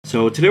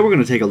So today we're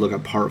going to take a look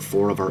at part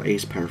 4 of our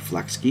ace pair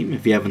flex scheme.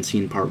 If you haven't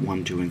seen part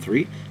 1, 2, and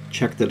 3,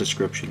 check the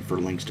description for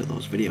links to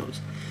those videos.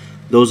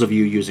 Those of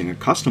you using a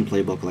custom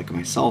playbook like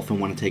myself and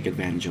want to take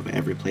advantage of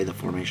every play the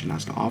formation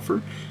has to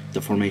offer,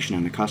 the formation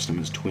in the custom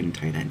is twin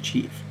tight end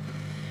chief.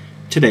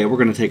 Today we're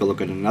going to take a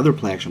look at another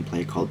play action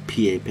play called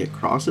PA Pitt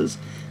crosses.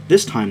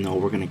 This time though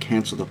we're going to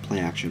cancel the play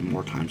action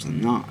more times than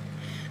not.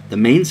 The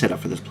main setup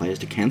for this play is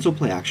to cancel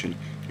play action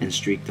and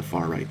streak the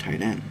far right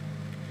tight end.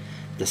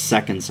 The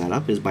second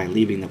setup is by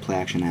leaving the play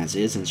action as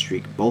is and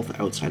streak both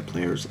outside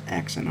players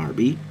X and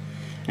RB.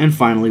 And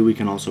finally, we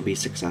can also be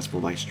successful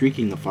by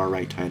streaking the far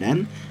right tight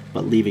end,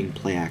 but leaving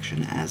play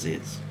action as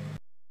is.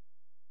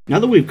 Now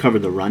that we've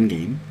covered the run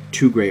game,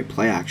 two great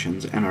play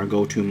actions, and our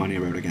go-to money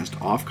route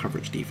against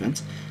off-coverage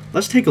defense,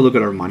 let's take a look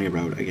at our money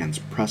route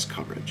against press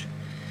coverage.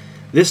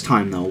 This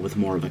time though, with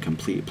more of a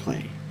complete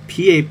play.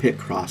 PA Pitt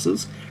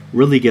crosses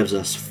really gives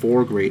us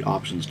 4 great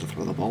options to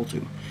throw the ball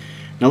to.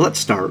 Now let's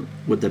start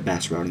with the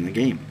best route in the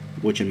game,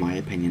 which in my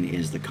opinion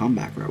is the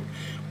comeback route.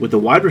 With the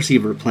wide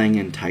receiver playing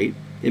in tight,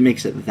 it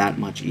makes it that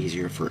much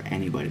easier for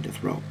anybody to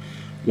throw.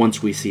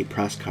 Once we see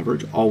press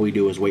coverage, all we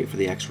do is wait for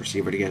the X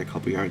receiver to get a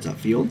couple yards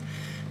upfield,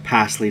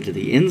 pass lead to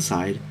the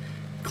inside,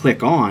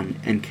 click on,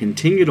 and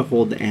continue to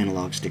hold the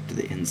analog stick to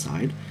the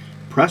inside,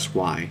 press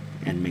Y,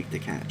 and make the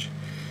catch.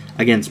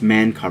 Against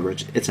man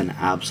coverage, it's an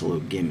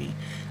absolute gimme.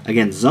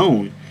 Against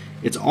zone,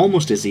 it's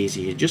almost as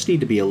easy. You just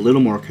need to be a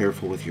little more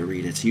careful with your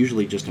read. It's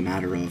usually just a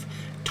matter of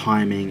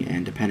timing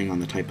and depending on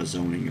the type of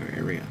zone in your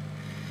area.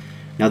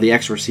 Now the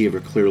X receiver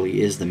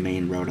clearly is the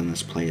main route on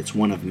this play. It's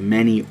one of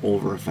many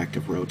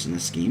over-effective routes in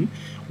this scheme,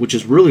 which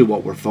is really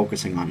what we're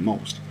focusing on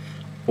most.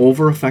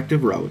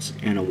 Over-effective routes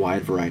in a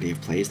wide variety of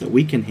plays that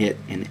we can hit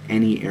in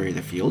any area of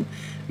the field,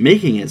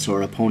 making it so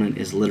our opponent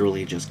is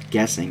literally just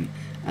guessing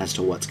as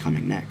to what's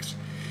coming next.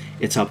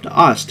 It's up to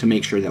us to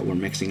make sure that we're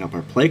mixing up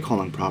our play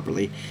calling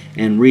properly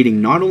and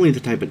reading not only the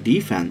type of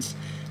defense,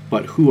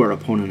 but who our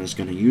opponent is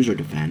going to use or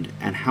defend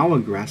and how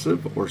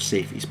aggressive or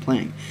safe he's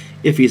playing.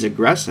 If he's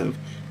aggressive,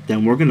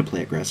 then we're going to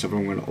play aggressive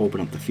and we're going to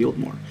open up the field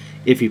more.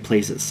 If he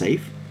plays it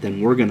safe,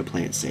 then we're going to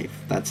play it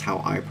safe. That's how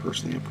I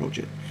personally approach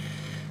it.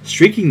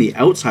 Streaking the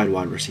outside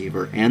wide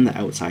receiver and the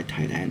outside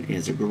tight end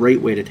is a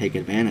great way to take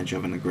advantage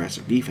of an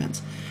aggressive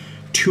defense.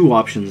 2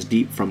 options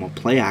deep from a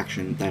play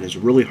action that is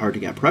really hard to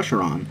get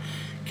pressure on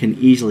can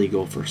easily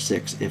go for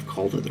 6 if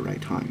called at the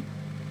right time.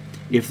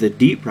 If the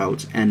deep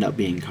routes end up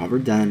being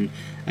covered, then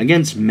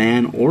against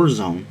man or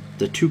zone,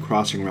 the 2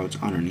 crossing routes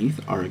underneath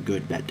are a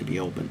good bet to be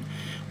open,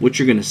 which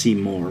you're going to see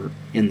more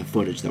in the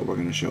footage that we're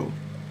going to show.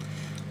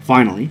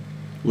 Finally,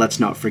 let's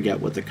not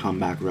forget what the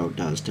comeback route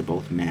does to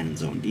both man and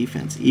zone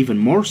defense, even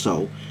more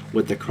so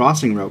with the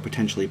crossing route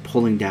potentially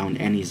pulling down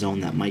any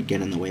zone that might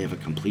get in the way of a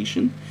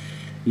completion.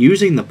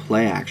 Using the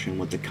play action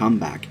with the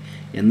comeback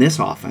in this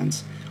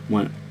offense,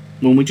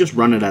 when we just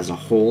run it as a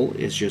whole,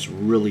 is just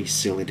really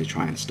silly to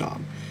try and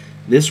stop.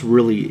 This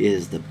really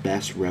is the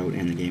best route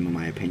in the game in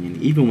my opinion.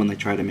 Even when they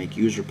try to make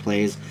user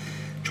plays,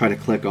 try to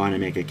click on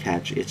and make a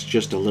catch, it's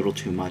just a little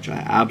too much. I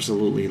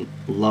absolutely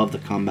love the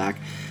comeback.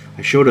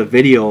 I showed a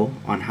video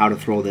on how to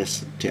throw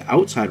this to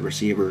outside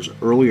receivers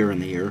earlier in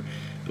the year.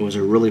 It was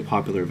a really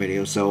popular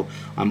video, so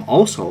I'm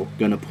also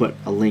going to put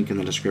a link in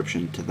the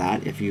description to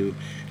that. If you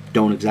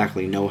don't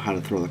exactly know how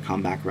to throw the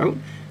comeback route,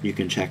 you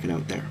can check it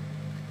out there.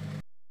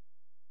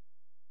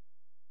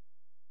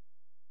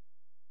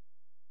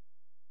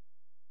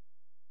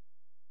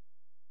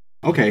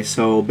 Okay,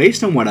 so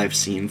based on what I've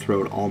seen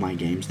throughout all my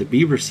games, the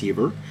B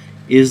receiver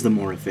is the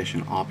more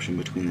efficient option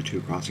between the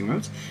 2 crossing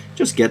routes.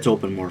 Just gets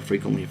open more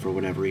frequently for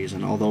whatever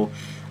reason, although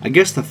I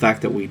guess the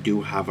fact that we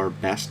do have our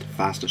best,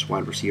 fastest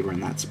wide receiver in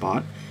that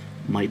spot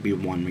might be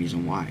one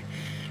reason why.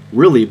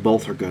 Really,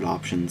 both are good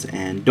options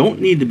and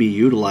don't need to be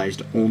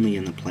utilized only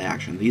in the play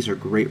action. These are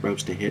great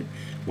routes to hit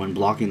when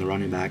blocking the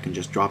running back and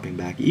just dropping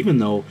back, even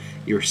though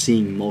you're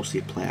seeing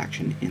mostly play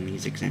action in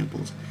these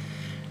examples.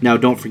 Now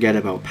don't forget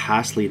about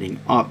pass leading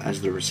up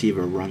as the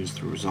receiver runs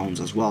through zones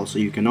as well, so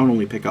you can not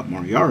only pick up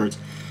more yards,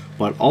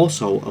 but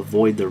also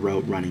avoid the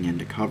route running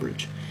into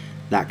coverage.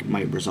 That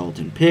might result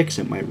in picks,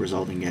 it might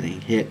result in getting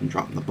hit and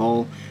dropping the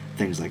ball,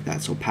 things like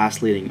that. So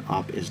pass leading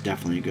up is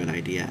definitely a good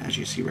idea, as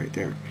you see right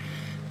there.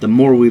 The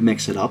more we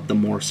mix it up, the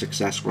more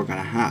success we're going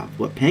to have.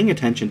 But paying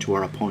attention to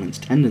our opponent's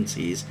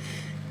tendencies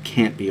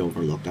can't be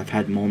overlooked. I've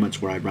had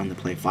moments where I run the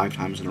play 5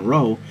 times in a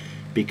row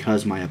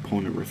because my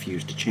opponent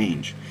refused to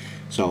change.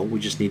 So we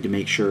just need to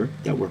make sure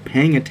that we're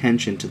paying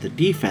attention to the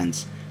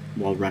defense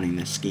while running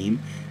this scheme,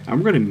 and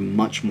we're going to be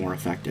much more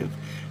effective.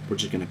 We're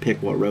just going to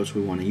pick what routes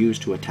we want to use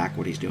to attack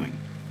what he's doing.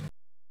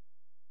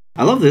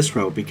 I love this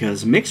route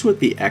because mixed with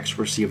the X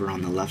receiver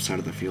on the left side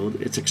of the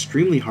field, it's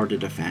extremely hard to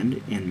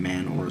defend in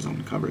man or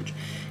zone coverage.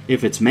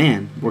 If it's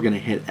man, we're going to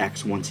hit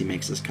X once he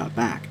makes his cut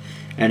back.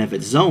 And if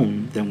it's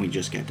zone, then we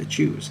just get to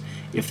choose.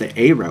 If the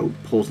A route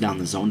pulls down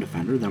the zone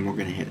defender, then we're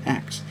going to hit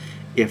X.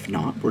 If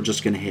not, we're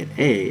just going to hit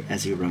A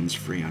as he runs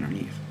free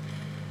underneath.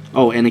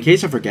 Oh, and in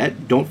case I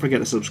forget, don't forget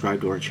to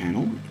subscribe to our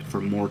channel for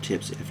more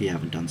tips if you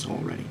haven't done so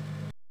already.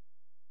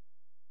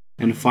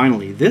 And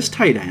finally, this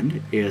tight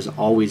end is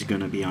always going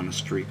to be on a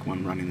streak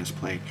when running this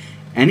play.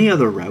 Any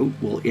other route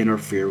will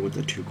interfere with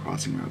the 2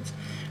 crossing routes.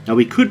 Now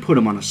we could put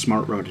him on a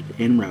smart routed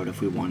in route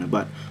if we wanted,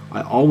 but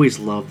I always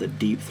love the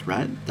deep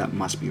threat that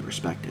must be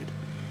respected.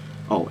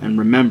 Oh, and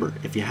remember,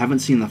 if you haven't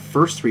seen the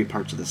first 3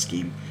 parts of the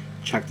scheme,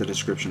 check the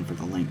description for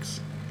the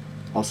links.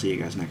 I'll see you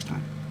guys next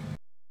time.